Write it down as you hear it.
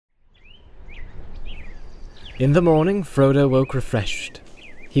In the morning, Frodo woke refreshed.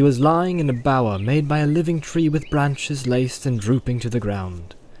 He was lying in a bower made by a living tree with branches laced and drooping to the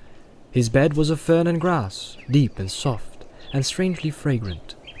ground. His bed was of fern and grass, deep and soft, and strangely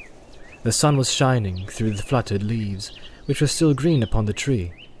fragrant. The sun was shining through the fluttered leaves, which were still green upon the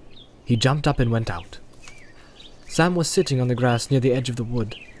tree. He jumped up and went out. Sam was sitting on the grass near the edge of the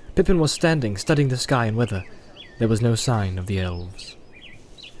wood. Pippin was standing, studying the sky and weather. There was no sign of the elves.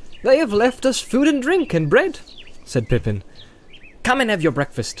 "They have left us food and drink and bread," said Pippin. "Come and have your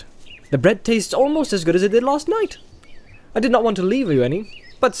breakfast. The bread tastes almost as good as it did last night. I did not want to leave you any,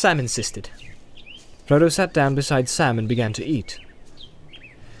 but Sam insisted." Frodo sat down beside Sam and began to eat.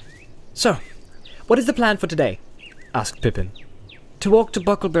 "So, what is the plan for today?" asked Pippin. "To walk to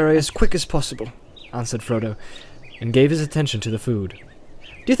Bucklebury as quick as possible," answered Frodo, and gave his attention to the food.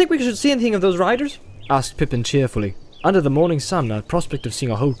 "Do you think we should see anything of those riders?" asked Pippin cheerfully. Under the morning sun, the prospect of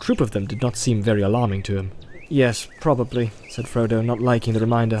seeing a whole troop of them did not seem very alarming to him. "Yes, probably," said Frodo, not liking the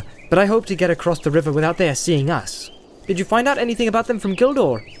reminder. "But I hope to get across the river without their seeing us. Did you find out anything about them from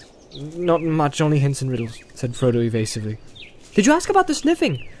Gildor?" "Not much, only hints and riddles," said Frodo evasively. "Did you ask about the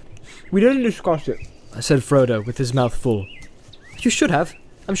sniffing?" "We didn't discuss it," said Frodo, with his mouth full. "You should have.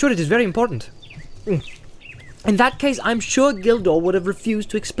 I'm sure it is very important." "In that case, I'm sure Gildor would have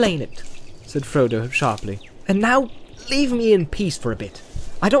refused to explain it," said Frodo sharply. "And now, leave me in peace for a bit.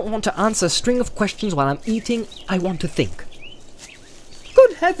 I don't want to answer a string of questions while I'm eating. I want to think."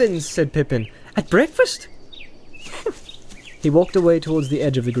 "Good heavens," said Pippin. "At breakfast?" He walked away towards the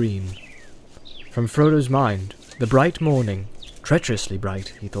edge of the green. From Frodo's mind, the bright morning, treacherously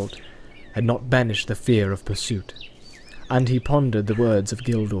bright, he thought, had not banished the fear of pursuit, and he pondered the words of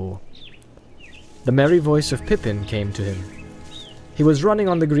Gildor. The merry voice of Pippin came to him. He was running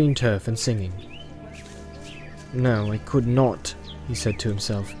on the green turf and singing. "No, I could not," he said to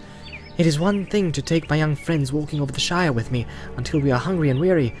himself. "It is one thing to take my young friends walking over the Shire with me until we are hungry and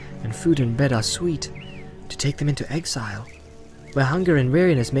weary, and food and bed are sweet. To take them into exile, where hunger and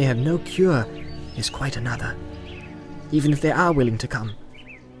weariness may have no cure, is quite another, even if they are willing to come.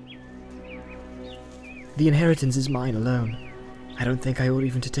 The inheritance is mine alone. I don't think I ought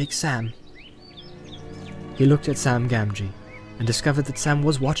even to take Sam." He looked at Sam Gamgee, and discovered that Sam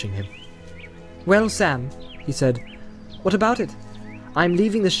was watching him. "Well, Sam," he said, "what about it? I'm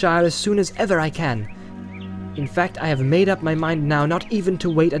leaving the Shire as soon as ever I can. In fact, I have made up my mind now not even to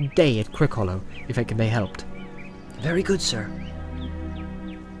wait a day at Crickhollow, if it can be helped." "Very good, sir."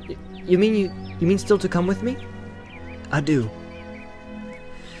 You mean still to come with me?" "I do."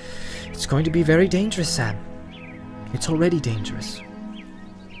 "It's going to be very dangerous, Sam. It's already dangerous.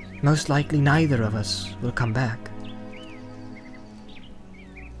 Most likely neither of us will come back."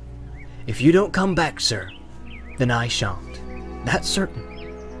 "If you don't come back, sir, then I shan't. That's certain,"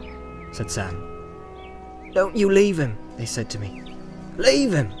 said Sam. "Don't you leave him," they said to me.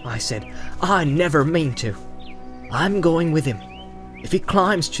 "Leave him," I said. "I never mean to. I'm going with him. If he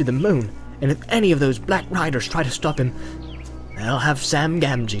climbs to the moon, and if any of those black riders try to stop him, they'll have Sam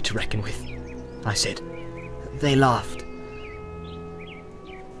Gamgee to reckon with," I said. They laughed.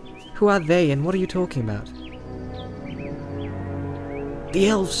 "Who are they, and what are you talking about?" "The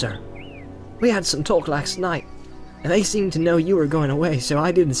elves, sir. We had some talk last night, and they seemed to know you were going away, so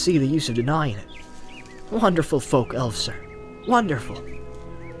I didn't see the use of denying it. Wonderful folk, elves, sir. Wonderful."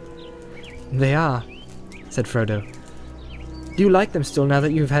 "They are," said Frodo. "Do you like them still now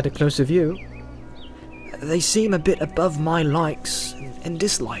that you've had a closer view?" "They seem a bit above my likes and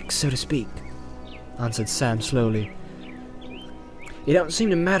dislikes, so to speak," answered Sam slowly. "It don't seem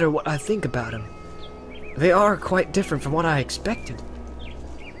to matter what I think about them. They are quite different from what I expected.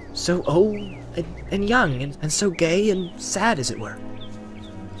 So old and young, and so gay and sad, as it were."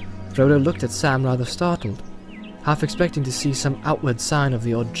 Frodo looked at Sam rather startled, half expecting to see some outward sign of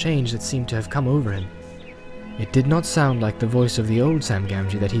the odd change that seemed to have come over him. It did not sound like the voice of the old Sam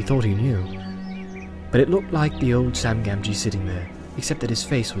Gamgee that he thought he knew, but it looked like the old Sam Gamgee sitting there, except that his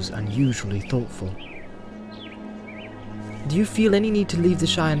face was unusually thoughtful. "Do you feel any need to leave the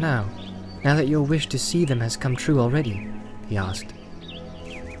Shire now that your wish to see them has come true already?" he asked.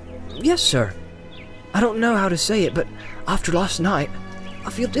 "Yes, sir. I don't know how to say it, but after last night,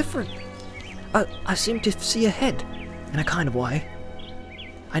 I feel different. I seem to see ahead, in a kind of way.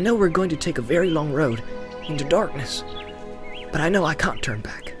 I know we're going to take a very long road, into darkness, but I know I can't turn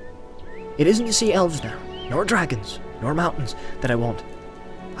back. It isn't to see elves now, nor dragons, nor mountains that I want.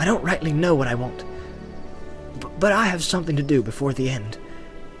 I don't rightly know what I want, but I have something to do before the end,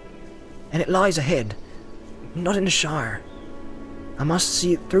 and it lies ahead, not in the Shire. I must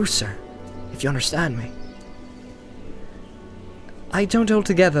see it through, sir, if you understand me." "I don't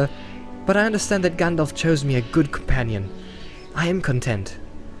altogether, But I understand that Gandalf chose me a good companion. I am content.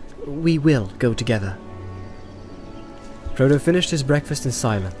 We will go together. Frodo finished his breakfast in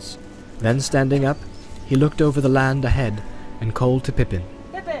silence. Then, standing up, he looked over the land ahead and called to Pippin.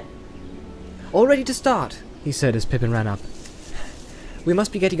 Pippin! All ready to start, he said as Pippin ran up. We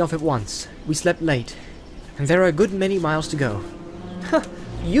must be getting off at once. We slept late, and there are a good many miles to go.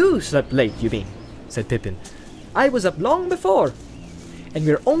 You slept late, you mean, said Pippin. I was up long before, and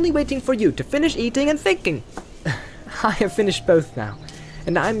we're only waiting for you to finish eating and thinking. I have finished both now,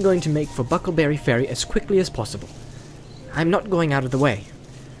 and I'm going to make for Buckleberry Ferry as quickly as possible. I'm not going out of the way.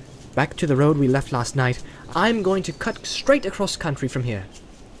 Back to the road we left last night, I'm going to cut straight across country from here.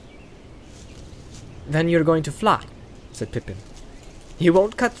 Then you're going to fly, said Pippin. You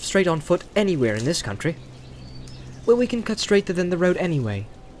won't cut straight on foot anywhere in this country. Well, we can cut straighter than the road anyway,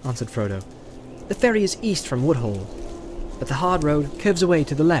 answered Frodo. The ferry is east from Woodhall, but the hard road curves away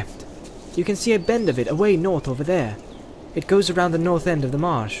to the left. You can see a bend of it away north over there. It goes around the north end of the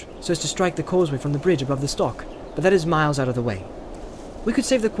marsh, so as to strike the causeway from the bridge above the stock, but that is miles out of the way. We could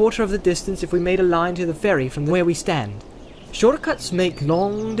save the quarter of the distance if we made a line to the ferry from where we stand. Shortcuts make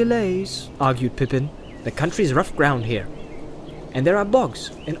long delays, argued Pippin. The country's rough ground here, and there are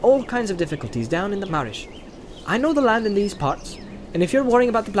bogs and all kinds of difficulties down in the Marish. I know the land in these parts, and if you're worrying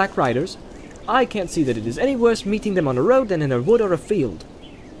about the Black Riders, I can't see that it is any worse meeting them on a road than in a wood or a field.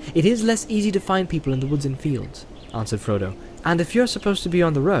 It is less easy to find people in the woods and fields, answered Frodo, and if you're supposed to be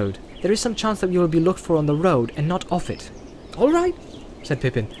on the road, there is some chance that you will be looked for on the road and not off it. All right, said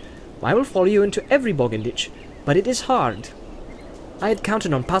Pippin. I will follow you into every bog and ditch, but it is hard. I had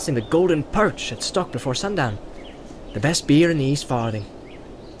counted on passing the Golden Perch at Stock before sundown. The best beer in the East Farthing.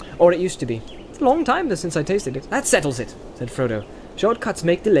 Or it used to be. It's a long time since I tasted it. That settles it, said Frodo. Shortcuts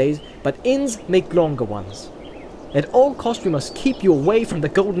make delays, but inns make longer ones. At all costs we must keep you away from the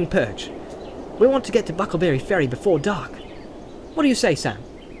Golden Perch. We want to get to Buckleberry Ferry before dark. What do you say, Sam?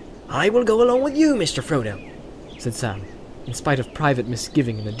 I will go along with you, Mr. Frodo, said Sam, in spite of private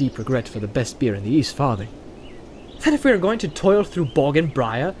misgiving and a deep regret for the best beer in the East Farthing. Then if we are going to toil through bog and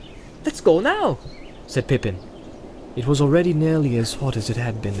briar, let's go now, said Pippin. It was already nearly as hot as it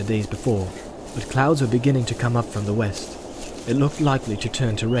had been the days before, but clouds were beginning to come up from the west. It looked likely to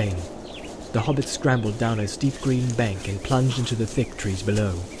turn to rain. The hobbits scrambled down a steep green bank and plunged into the thick trees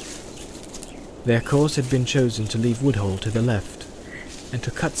below. Their course had been chosen to leave Woodhall to the left, and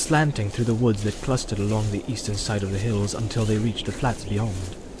to cut slanting through the woods that clustered along the eastern side of the hills until they reached the flats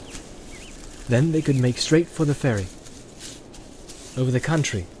beyond. Then they could make straight for the ferry. Over the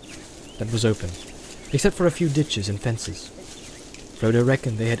country that was open, except for a few ditches and fences. Frodo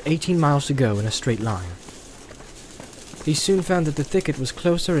reckoned they had 18 miles to go in a straight line. He soon found that the thicket was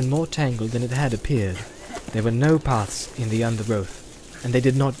closer and more tangled than it had appeared. There were no paths in the undergrowth, and they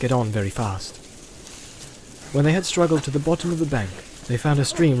did not get on very fast. When they had struggled to the bottom of the bank, they found a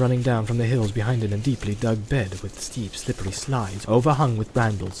stream running down from the hills behind in a deeply dug bed with steep, slippery slides overhung with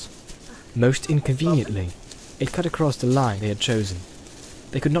brambles. Most inconveniently, it cut across the line they had chosen.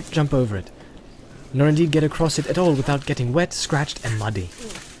 They could not jump over it, nor indeed get across it at all without getting wet, scratched, and muddy.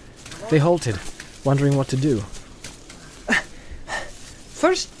 They halted, wondering what to do.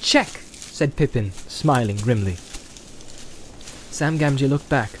 First check, said Pippin, smiling grimly. Sam Gamgee looked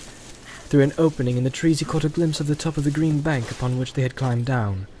back. Through an opening in the trees he caught a glimpse of the top of the green bank upon which they had climbed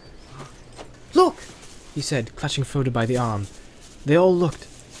down. Look, he said, clutching Frodo by the arm. They all looked,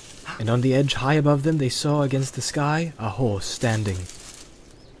 and on the edge high above them they saw against the sky a horse standing.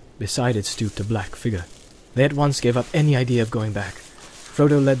 Beside it stooped a black figure. They at once gave up any idea of going back.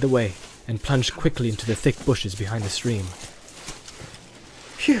 Frodo led the way, and plunged quickly into the thick bushes behind the stream.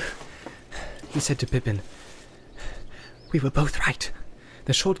 Phew, he said to Pippin. We were both right.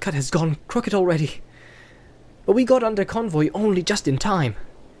 The shortcut has gone crooked already. But we got under convoy only just in time.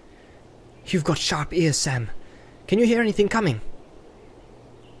 You've got sharp ears, Sam. Can you hear anything coming?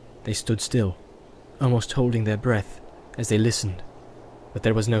 They stood still, almost holding their breath as they listened, but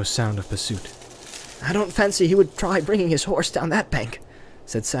there was no sound of pursuit. I don't fancy he would try bringing his horse down that bank,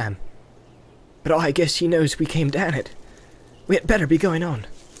 said Sam. But I guess he knows we came down it. We had better be going on.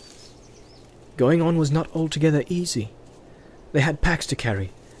 Going on was not altogether easy. They had packs to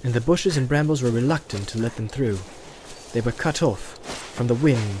carry, and the bushes and brambles were reluctant to let them through. They were cut off from the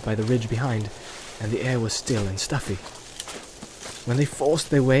wind by the ridge behind, and the air was still and stuffy. When they forced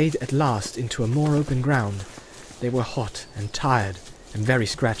their way at last into a more open ground, they were hot and tired and very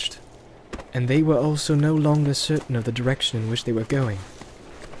scratched, and they were also no longer certain of the direction in which they were going.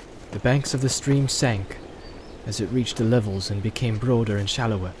 The banks of the stream sank as it reached the levels and became broader and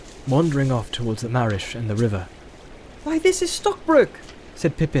shallower, wandering off towards the Marish and the river. Why, this is Stockbrook,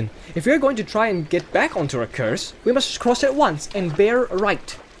 said Pippin. "If we are going to try and get back onto our curse, we must cross at once and bear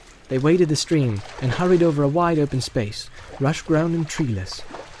right." They waded the stream and hurried over a wide open space, rush-grown and treeless,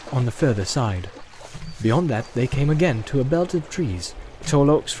 on the further side. Beyond that they came again to a belt of trees, tall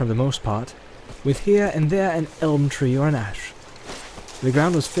oaks for the most part, with here and there an elm tree or an ash. The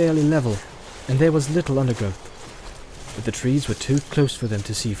ground was fairly level, and there was little undergrowth, but the trees were too close for them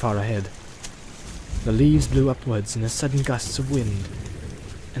to see far ahead. The leaves blew upwards in the sudden gusts of wind,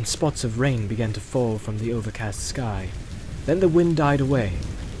 and spots of rain began to fall from the overcast sky. Then the wind died away,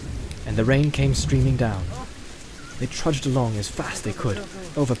 and the rain came streaming down. They trudged along as fast they could,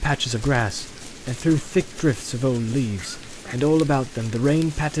 over patches of grass, and through thick drifts of old leaves, and all about them the rain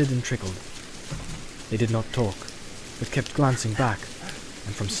pattered and trickled. They did not talk, but kept glancing back,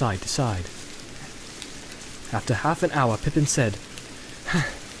 and from side to side. After half an hour, Pippin said,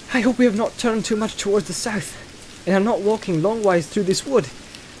 "I hope we have not turned too much towards the south, and are not walking longwise through this wood.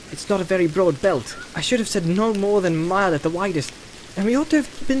 It's not a very broad belt. I should have said no more than a mile at the widest, and we ought to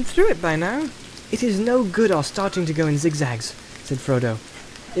have been through it by now." "It is no good our starting to go in zigzags," said Frodo.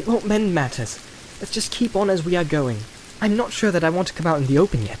 "It won't mend matters. Let's just keep on as we are going. I'm not sure that I want to come out in the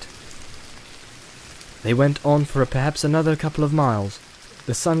open yet." They went on for perhaps another couple of miles.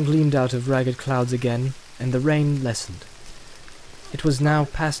 The sun gleamed out of ragged clouds again, and the rain lessened. It was now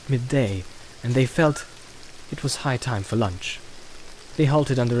past midday, and they felt it was high time for lunch. They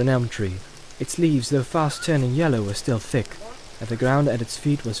halted under an elm tree. Its leaves, though fast turning yellow, were still thick, and the ground at its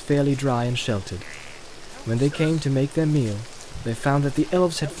feet was fairly dry and sheltered. When they came to make their meal, they found that the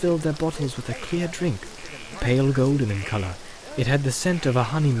elves had filled their bottles with a clear drink, pale golden in colour. It had the scent of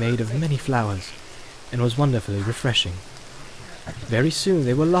a honey made of many flowers, and was wonderfully refreshing. Very soon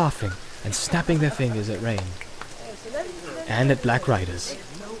they were laughing and snapping their fingers at rain, and at black riders.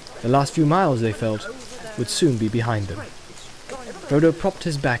 The last few miles, they felt, would soon be behind them. Frodo propped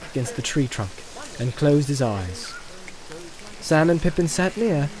his back against the tree trunk and closed his eyes. Sam and Pippin sat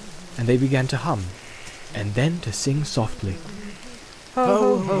near, and they began to hum, and then to sing softly.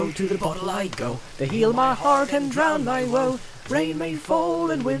 Ho, ho, to the bottle I go, to heal my heart and drown my woe. Rain may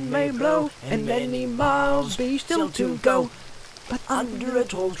fall and wind may blow, and many miles be still to go. But under a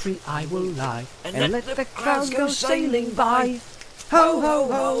tall tree I will lie, and let the clouds go sailing by. Ho, ho,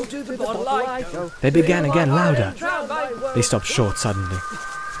 ho, to the bottle I go. They began again louder. They stopped short suddenly.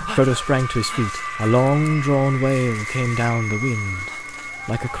 Frodo sprang to his feet. A long-drawn wail came down the wind,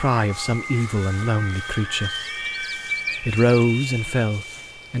 like a cry of some evil and lonely creature. It rose and fell,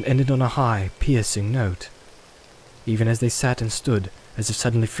 and ended on a high, piercing note. Even as they sat and stood, as if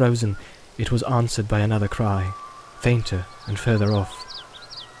suddenly frozen, it was answered by another cry, fainter and further off,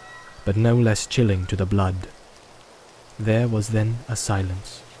 but no less chilling to the blood. There was then a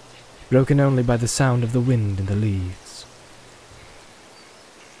silence, broken only by the sound of the wind in the leaves.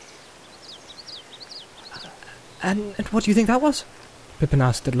 And what do you think that was?" Pippin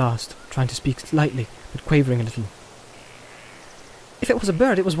asked at last, trying to speak lightly, but quavering a little. "If it was a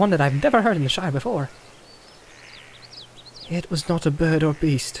bird, it was one that I've never heard in the Shire before." "It was not a bird or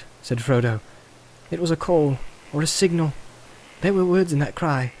beast," said Frodo. "It was a call, or a signal. There were words in that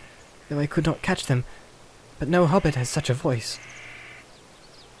cry, though I could not catch them, but no hobbit has such a voice."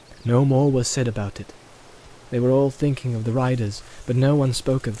 No more was said about it. They were all thinking of the riders, but no one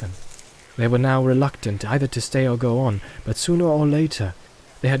spoke of them. They were now reluctant either to stay or go on, but sooner or later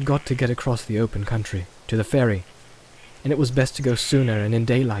they had got to get across the open country, to the ferry, and it was best to go sooner and in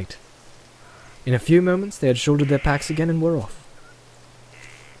daylight. In a few moments they had shouldered their packs again and were off.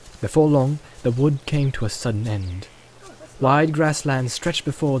 Before long, the wood came to a sudden end. Wide grasslands stretched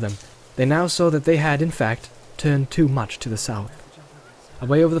before them. They now saw that they had, in fact, turned too much to the south.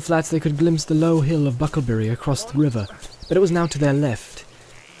 Away over the flats they could glimpse the low hill of Bucklebury across the river, but it was now to their left.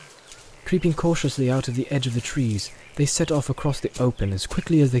 Creeping cautiously out of the edge of the trees, they set off across the open as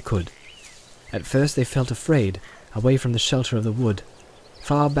quickly as they could. At first they felt afraid, away from the shelter of the wood.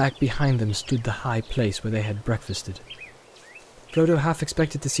 Far back behind them stood the high place where they had breakfasted. Frodo half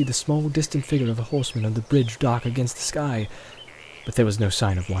expected to see the small, distant figure of a horseman on the bridge dark against the sky, but there was no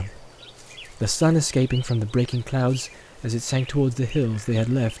sign of one. The sun escaping from the breaking clouds as it sank towards the hills they had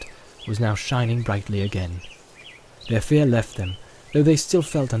left was now shining brightly again. Their fear left them, though they still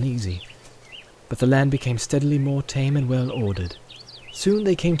felt uneasy. But the land became steadily more tame and well-ordered. Soon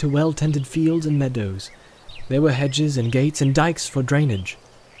they came to well-tended fields and meadows. There were hedges and gates and dikes for drainage.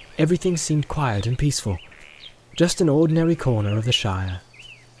 Everything seemed quiet and peaceful. Just an ordinary corner of the Shire.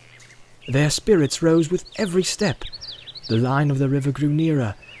 Their spirits rose with every step. The line of the river grew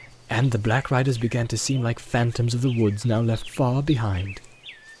nearer, and the Black Riders began to seem like phantoms of the woods now left far behind.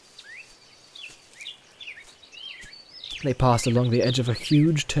 They passed along the edge of a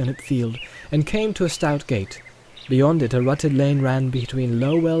huge turnip field and came to a stout gate. Beyond it a rutted lane ran between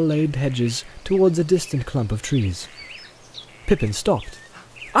low, well-laid hedges towards a distant clump of trees. Pippin stopped.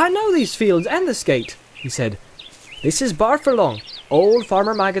 "I know these fields and this gate," he said. "This is Barfurlong, old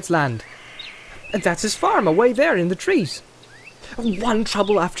Farmer Maggot's land. And that's his farm away there in the trees." "One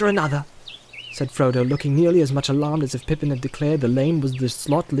trouble after another," said Frodo, looking nearly as much alarmed as if Pippin had declared the lane was the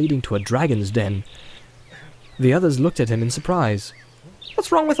slot leading to a dragon's den. The others looked at him in surprise.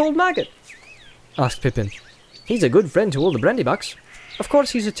 "What's wrong with old Maggot?" asked Pippin. "He's a good friend to all the Brandybucks. Of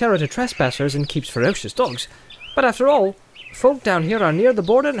course he's a terror to trespassers and keeps ferocious dogs. But after all, folk down here are near the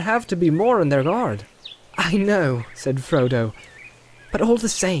border and have to be more on their guard." "I know," said Frodo. "But all the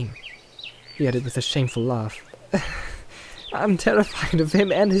same," he added with a shameful laugh, "I'm terrified of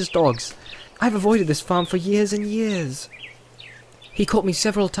him and his dogs. I've avoided this farm for years and years. He caught me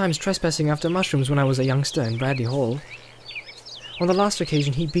several times trespassing after mushrooms when I was a youngster in Bradley Hall. On the last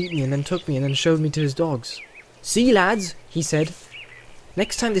occasion he beat me and then took me and then showed me to his dogs. 'See, lads,' he said,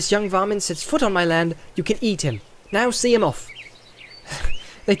 'next time this young varmint sets foot on my land, you can eat him. Now see him off.'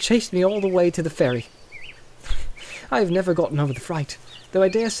 They chased me all the way to the ferry. I have never gotten over the fright, though I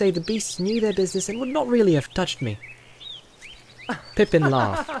dare say the beasts knew their business and would not really have touched me." Pippin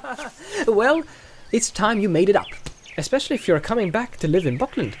laughed. "Well, it's time you made it up, especially if you're coming back to live in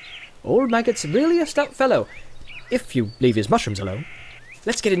Buckland. Old Maggot's really a stout fellow, if you leave his mushrooms alone.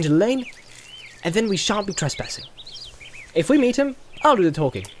 Let's get into the lane, and then we shan't be trespassing. If we meet him, I'll do the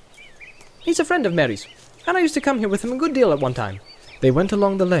talking. He's a friend of Mary's, and I used to come here with him a good deal at one time." They went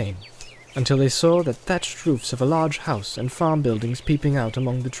along the lane until they saw the thatched roofs of a large house and farm buildings peeping out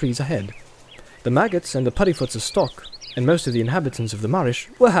among the trees ahead. The Maggots and the Puddiefoots of stock, and most of the inhabitants of the Marish,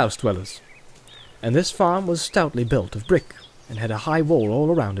 were house dwellers. And this farm was stoutly built of brick and had a high wall all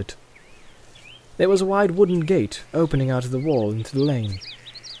around it. There was a wide wooden gate opening out of the wall into the lane.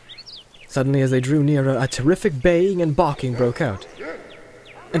 Suddenly, as they drew nearer, a terrific baying and barking broke out,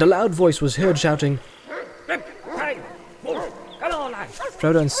 and a loud voice was heard shouting,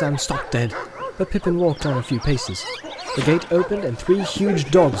 Frodo and Sam stopped dead, but Pippin walked on a few paces. The gate opened and 3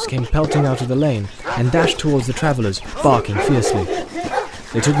 huge dogs came pelting out of the lane and dashed towards the travellers, barking fiercely.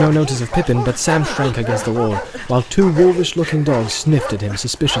 They took no notice of Pippin, but Sam shrank against the wall, while 2 wolvish-looking dogs sniffed at him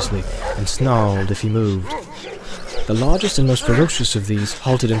suspiciously and snarled if he moved. The largest and most ferocious of these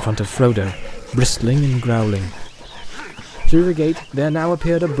halted in front of Frodo, bristling and growling. Through the gate there now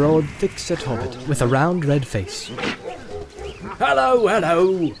appeared a broad, thick-set hobbit with a round red face. "Hello,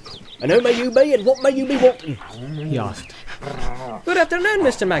 hello! And who may you be, and what may you be wanting?" he asked. "Good afternoon,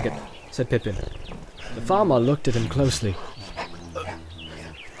 Mr. Maggot," said Pippin. The farmer looked at him closely.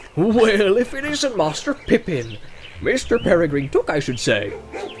 "Well, if it isn't Master Pippin! Mr. Peregrine Took, I should say,"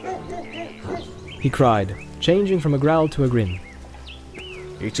 he cried, changing from a growl to a grin.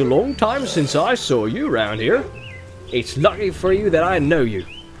 "It's a long time since I saw you round here. It's lucky for you that I know you.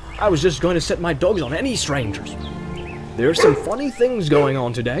 I was just going to set my dogs on any strangers. There's some funny things going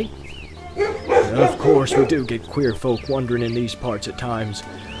on today. Of course, we do get queer folk wandering in these parts at times.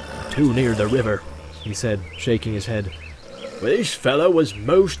 Too near the river," he said, shaking his head. "But this fellow was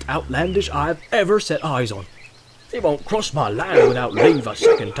most outlandish I've ever set eyes on. He won't cross my land without leave a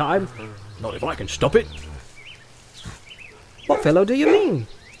second time. Not if I can stop it." "What fellow do you mean?"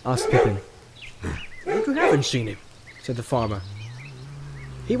 asked Pippin. "You haven't seen him," said the farmer.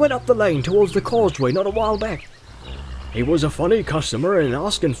 "He went up the lane towards the causeway not a while back. He was a funny customer and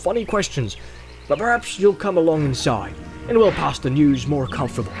asking funny questions, but perhaps you'll come along inside, and we'll pass the news more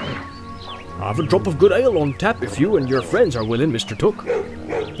comfortable. I've a drop of good ale on tap if you and your friends are willing, Mr. Took."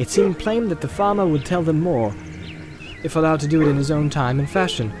 It seemed plain that the farmer would tell them more, if allowed to do it in his own time and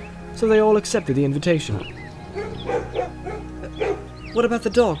fashion, so they all accepted the invitation. "What about the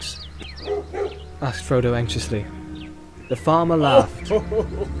dogs?" asked Frodo anxiously. The farmer laughed.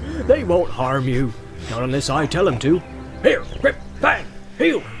 "They won't harm you, not unless I tell them to. Here, grip, bang,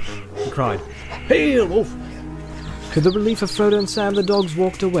 heel!" he cried. "Heel, wolf!" To the relief of Frodo and Sam, the dogs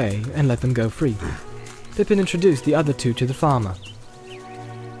walked away and let them go free. Pippin introduced the other 2 to the farmer.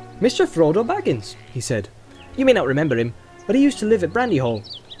 "Mr. Frodo Baggins," he said. "You may not remember him, but he used to live at Brandy Hall."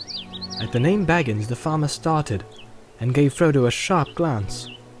 At the name Baggins, the farmer started and gave Frodo a sharp glance.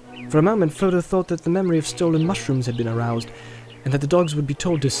 For a moment, Frodo thought that the memory of stolen mushrooms had been aroused, and that the dogs would be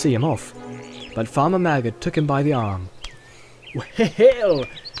told to see him off. But Farmer Maggot took him by the arm. "Well,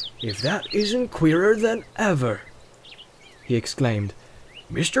 if that isn't queerer than ever!" he exclaimed.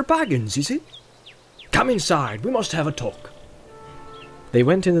 "Mr. Baggins, is it? Come inside, we must have a talk." They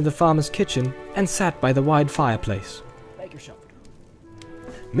went into the farmer's kitchen and sat by the wide fireplace. Make your shot.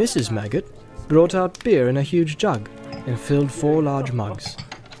 Mrs. Maggot, brought out beer in a huge jug and filled 4 large mugs.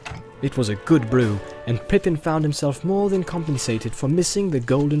 It was a good brew, and Pippin found himself more than compensated for missing the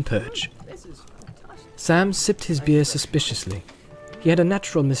golden perch. Sam sipped his beer suspiciously. He had a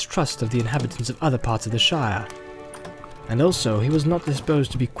natural mistrust of the inhabitants of other parts of the Shire, and also he was not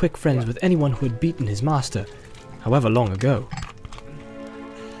disposed to be quick friends with anyone who had beaten his master, however long ago.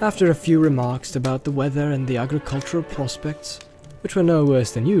 After a few remarks about the weather and the agricultural prospects, which were no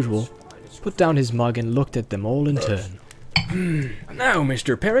worse than usual, put down his mug and looked at them all in turn. Now,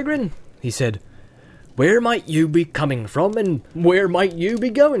 Mr. Peregrine, he said, where might you be coming from, and where might you be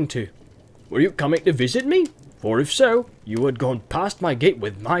going to? Were you coming to visit me? For if so, you had gone past my gate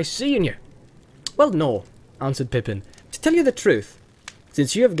with my seeing you. Well, no, answered Pippin. To tell you the truth,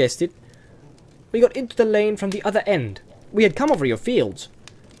 since you have guessed it, we got into the lane from the other end. We had come over your fields,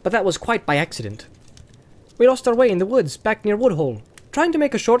 but that was quite by accident. We lost our way in the woods back near Woodhall, trying to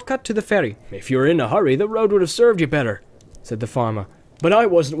make a shortcut to the ferry. If you were in a hurry, the road would have served you better, said the farmer. But I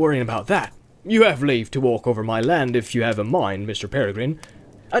wasn't worrying about that. You have leave to walk over my land if you have a mind, Mr. Peregrine.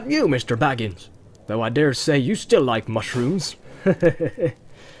 And you, Mr. Baggins, though I dare say you still like mushrooms.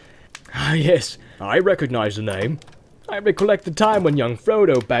 Ah, yes, I recognize the name. I recollect the time when young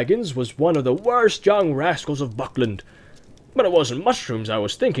Frodo Baggins was one of the worst young rascals of Buckland. But it wasn't mushrooms I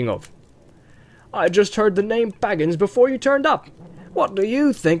was thinking of. I just heard the name Baggins before you turned up. What do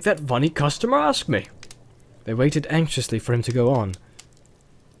you think that funny customer asked me? They waited anxiously for him to go on.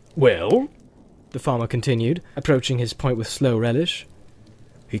 Well, the farmer continued, approaching his point with slow relish.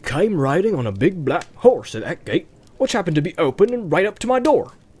 He came riding on a big black horse at that gate, which happened to be open and right up to my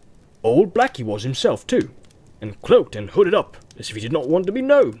door. Old Black he was himself, too, and cloaked and hooded up, as if he did not want to be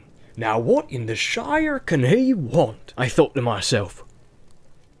known. Now what in the Shire can he want? I thought to myself.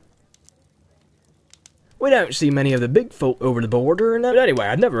 We don't see many of the big folk over the border, and anyway,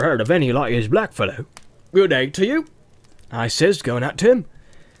 I'd never heard of any like his black fellow. Good day to you, I says, going out to him.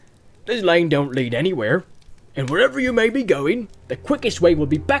 This lane don't lead anywhere, and wherever you may be going, the quickest way will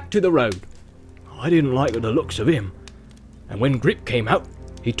be back to the road. I didn't like the looks of him, and when Grip came out,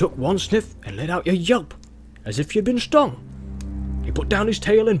 he took one sniff and let out a yelp, as if he'd been stung. He put down his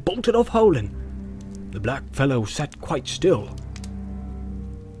tail and bolted off howling. The black fellow sat quite still.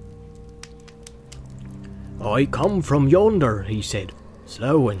 I come from yonder, he said,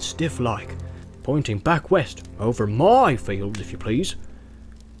 slow and stiff-like, pointing back west, over my fields, if you please.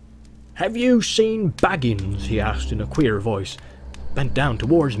 Have you seen Baggins? He asked in a queer voice, bent down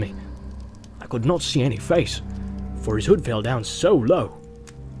towards me. I could not see any face, for his hood fell down so low,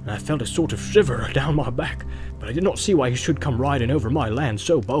 and I felt a sort of shiver down my back, but I did not see why he should come riding over my land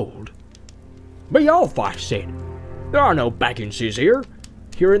so bold. Be off, I said. There are no Bagginses here.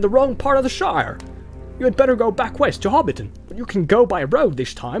 You're in the wrong part of the Shire. You had better go back west to Hobbiton, but you can go by road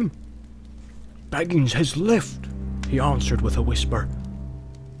this time. Baggins has left, he answered with a whisper.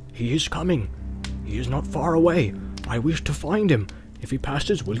 He is coming. He is not far away. I wish to find him. If he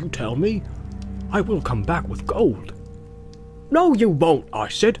passes, will you tell me? I will come back with gold. No, you won't, I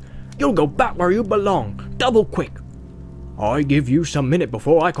said. You'll go back where you belong, double quick. I give you some minute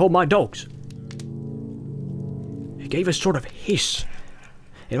before I call my dogs. He gave a sort of hiss.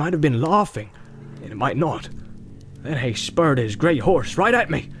 It might have been laughing, and it might not. Then he spurred his grey horse right at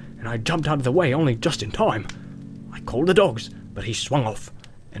me, and I jumped out of the way only just in time. I called the dogs, but he swung off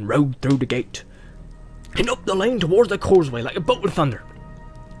and rode through the gate and up the lane towards the causeway like a bolt of thunder.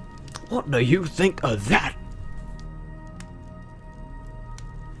 What do you think of that?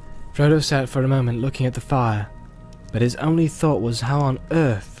 Frodo sat for a moment looking at the fire, but his only thought was how on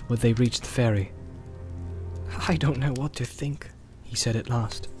earth would they reach the ferry. I don't know what to think, he said at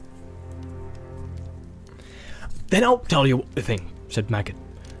last. Then I'll tell you what to think, said Maggot.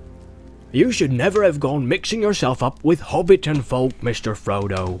 You should never have gone mixing yourself up with Hobbiton folk, Mr.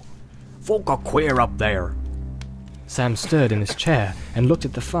 Frodo. Folk are queer up there. Sam stirred in his chair and looked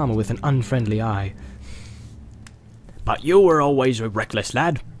at the farmer with an unfriendly eye. But you were always a reckless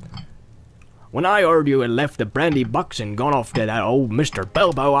lad. When I heard you had left the brandy bucks and gone off to that old Mr.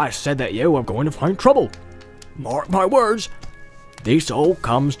 Bilbo, I said that you were going to find trouble. Mark my words, this all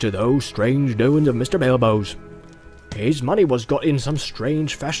comes to those strange doings of Mr. Bilbo's. His money was got in some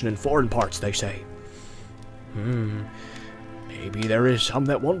strange fashion in foreign parts, they say. Maybe there is some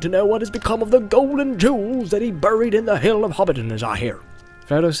that want to know what has become of the golden jewels that he buried in the hill of Hobbiton, as I hear.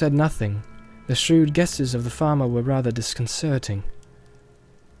 Frodo said nothing. The shrewd guesses of the farmer were rather disconcerting.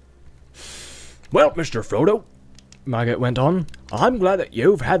 Well, Mr. Frodo, Margaret went on, I'm glad that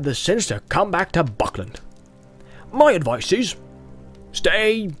you've had the sense to come back to Buckland. My advice is,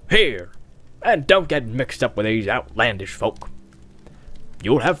 stay here, and don't get mixed up with these outlandish folk.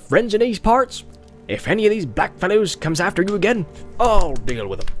 You'll have friends in these parts. If any of these black fellows comes after you again, I'll deal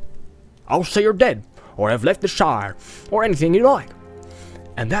with them. I'll say you're dead, or have left the Shire, or anything you like.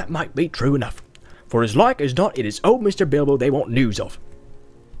 And that might be true enough, for as like as not it is old Mr. Bilbo they want news of."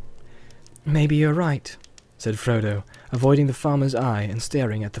 "Maybe you're right," said Frodo, avoiding the farmer's eye and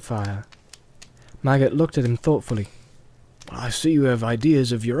staring at the fire. Maggot looked at him thoughtfully. "I see you have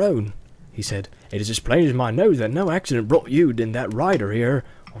ideas of your own," he said. "It is as plain as my nose that no accident brought you and that rider here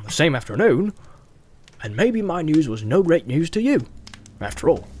on the same afternoon. And maybe my news was no great news to you. After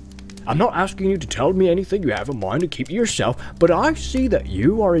all, I'm not asking you to tell me anything you have in mind to keep to yourself, but I see that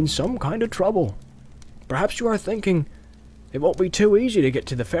you are in some kind of trouble. Perhaps you are thinking it won't be too easy to get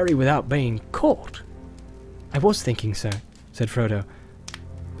to the ferry without being caught." "I was thinking so," said Frodo.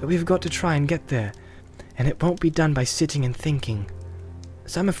 "But we've got to try and get there, and it won't be done by sitting and thinking.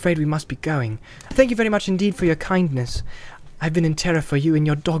 So I'm afraid we must be going. Thank you very much indeed for your kindness. I've been in terror for you and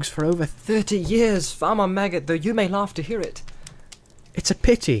your dogs for over 30 years, Farmer Maggot, though you may laugh to hear it. It's a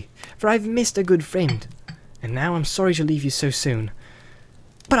pity, for I've missed a good friend, and now I'm sorry to leave you so soon.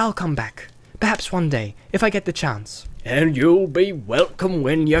 But I'll come back, perhaps one day, if I get the chance." "And you'll be welcome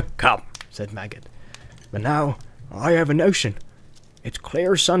when you come," said Maggot. "But now, I have a notion. It's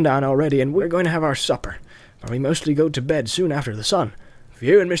clear sundown already, and we're going to have our supper, for we mostly go to bed soon after the sun. If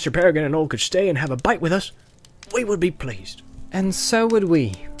you and Mr. Peregrine and all could stay and have a bite with us, we would be pleased." "And so would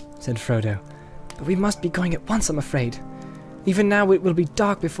we," said Frodo. "But we must be going at once, I'm afraid. Even now it will be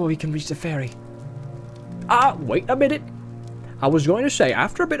dark before we can reach the ferry." Wait a minute. I was going to say,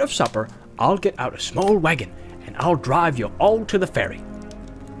 after a bit of supper, I'll get out a small wagon, and I'll drive you all to the ferry.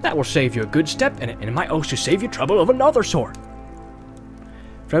 That will save you a good step, and it might also save you trouble of another sort."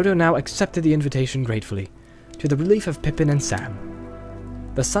 Frodo now accepted the invitation gratefully, to the relief of Pippin and Sam.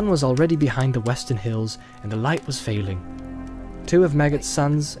 The sun was already behind the western hills, and the light was failing. 2 of Maggot's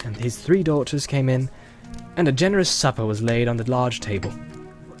sons and his 3 daughters came in, and a generous supper was laid on the large table.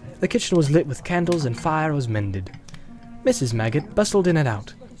 The kitchen was lit with candles and fire was mended. Mrs. Maggot bustled in and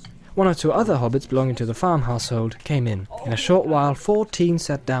out. 1 or 2 other hobbits belonging to the farm household came in. In a short while 4 teens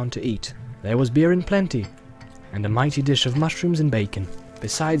sat down to eat. There was beer in plenty, and a mighty dish of mushrooms and bacon,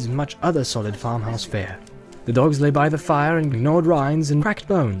 besides much other solid farmhouse fare. The dogs lay by the fire and gnawed rinds and cracked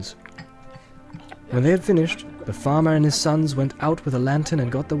bones. When they had finished, the farmer and his sons went out with a lantern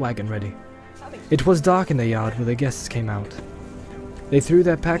and got the wagon ready. It was dark in the yard where the guests came out. They threw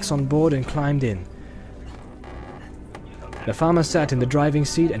their packs on board and climbed in. The farmer sat in the driving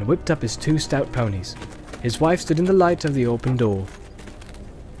seat and whipped up his 2 stout ponies. His wife stood in the light of the open door.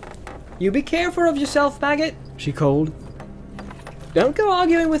 "You be careful of yourself, Maggot," she called. "Don't go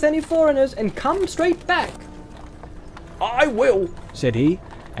arguing with any foreigners, and come straight back." "I will," said he,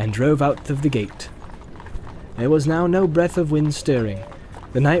 and drove out of the gate. There was now no breath of wind stirring.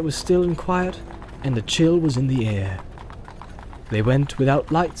 The night was still and quiet, and a chill was in the air. They went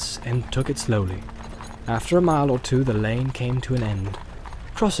without lights and took it slowly. After a mile or 2 the lane came to an end,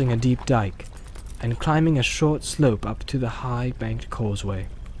 crossing a deep dike, and climbing a short slope up to the high-banked causeway.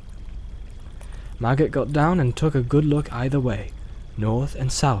 Maggot got down and took a good look either way, north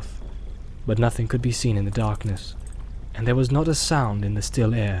and south, but nothing could be seen in the darkness, and there was not a sound in the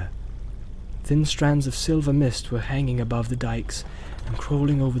still air. Thin strands of silver mist were hanging above the dikes and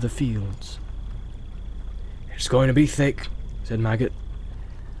crawling over the fields. "It's going to be thick," said Maggot,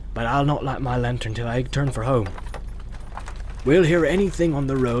 "but I'll not light my lantern till I turn for home. We'll hear anything on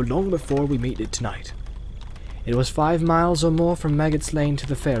the road long before we meet it tonight." It was 5 miles or more from Maggot's Lane to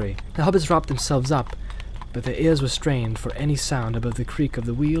the ferry. The hobbits wrapped themselves up, but their ears were strained for any sound above the creak of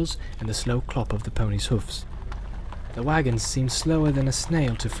the wheels and the slow clop of the ponies' hoofs. The wagon seemed slower than a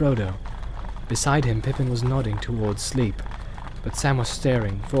snail to Frodo. Beside him Pippin was nodding towards sleep, but Sam was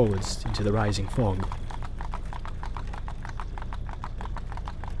staring forwards into the rising fog.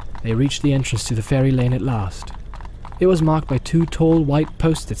 They reached the entrance to the ferry lane at last. It was marked by 2 tall white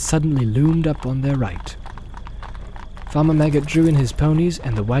posts that suddenly loomed up on their right. Farmer Maggot drew in his ponies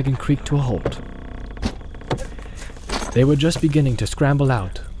and the wagon creaked to a halt. They were just beginning to scramble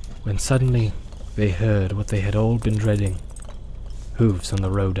out when suddenly they heard what they had all been dreading. Hooves on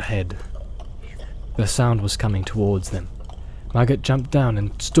the road ahead. The sound was coming towards them. Maggot jumped down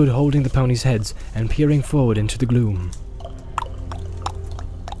and stood holding the ponies' heads and peering forward into the gloom.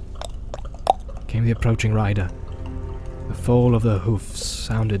 Came the approaching rider. The fall of the hoofs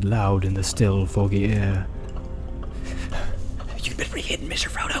sounded loud in the still, foggy air. "You'd better be hidden, Mr.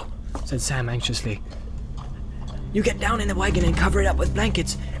 Frodo," said Sam anxiously. "You get down in the wagon and cover it up with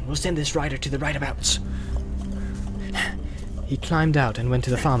blankets, and we'll send this rider to the rightabouts." He climbed out and went to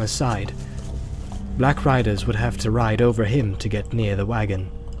the farmer's side. Black riders would have to ride over him to get near the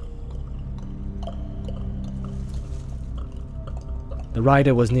wagon. The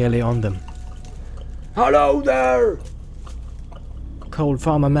rider was nearly on them. Hello there! Called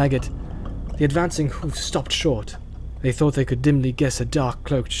Farmer Maggot. The advancing hoofs stopped short. They thought they could dimly guess a dark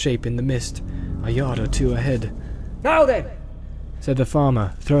cloaked shape in the mist, a yard or two ahead. Now then, Said the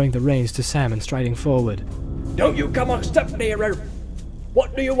farmer, throwing the reins to Sam and striding forward. don't you come a step nearer.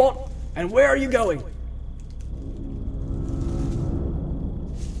 What do you want, and where are you going?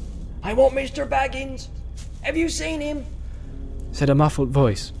 I want Mr. Baggins. Have you seen him? Said a muffled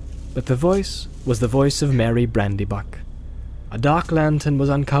voice, but the voice was the voice of Mary Brandybuck. A dark lantern was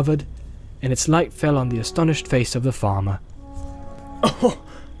uncovered, and its light fell on the astonished face of the farmer. Oh,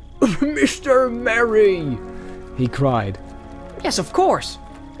 Mr. Merry! He cried. Yes, of course.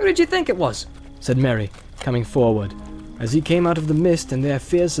 Who did you think it was? Said Mary, coming forward. As he came out of the mist and their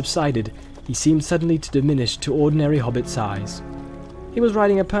fears subsided, he seemed suddenly to diminish to ordinary hobbit size. He was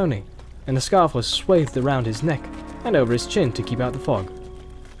riding a pony, and a scarf was swathed around his neck and over his chin to keep out the fog.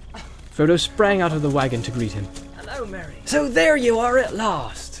 Frodo sprang out of the wagon to greet him. Hello, Merry. So there you are at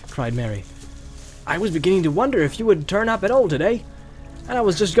last, cried Mary. I was beginning to wonder if you would turn up at all today, and I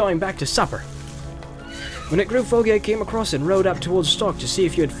was just going back to supper. When it grew foggy, I came across and rode up towards Stock to see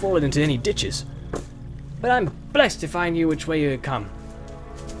if you had fallen into any ditches. But I'm blessed if I knew which way you had come.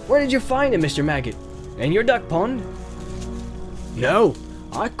 Where did you find him, Mr. Maggot? In your duck pond? No,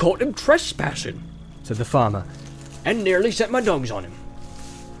 I caught him trespassing, Said the farmer. and nearly set my dogs on him.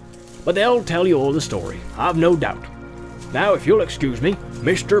 But they'll tell you all the story, I've no doubt. Now, if you'll excuse me,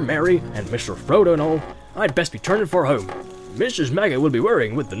 Mr. Merry and Mr. Frodo and all, I'd best be turning for home. Mrs. Maggot will be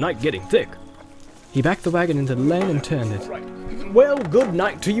worrying with the night getting thick. He backed the wagon into the lane and turned it. Well, good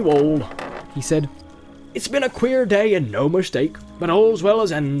night to you all. He said, It's been a queer day and no mistake, but all's well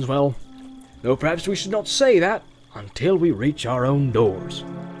as ends well. Though perhaps we should not say that until we reach our own doors.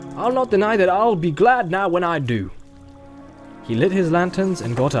 I'll not deny that I'll be glad now when I do. He lit his lanterns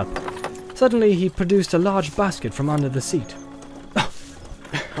and got up. Suddenly he produced a large basket from under the seat.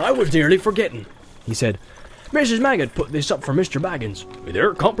 I was nearly forgetting, He said. Mrs. Maggot put this up for Mr. Baggins, with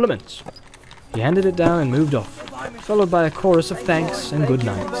her compliments. He handed it down and moved off, followed by a chorus of thanks and good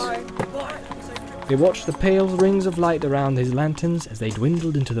nights. They watched the pale rings of light around his lanterns as they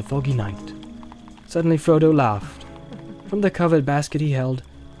dwindled into the foggy night. Suddenly Frodo laughed. From the covered basket he held,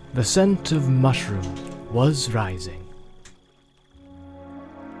 the scent of mushroom was rising.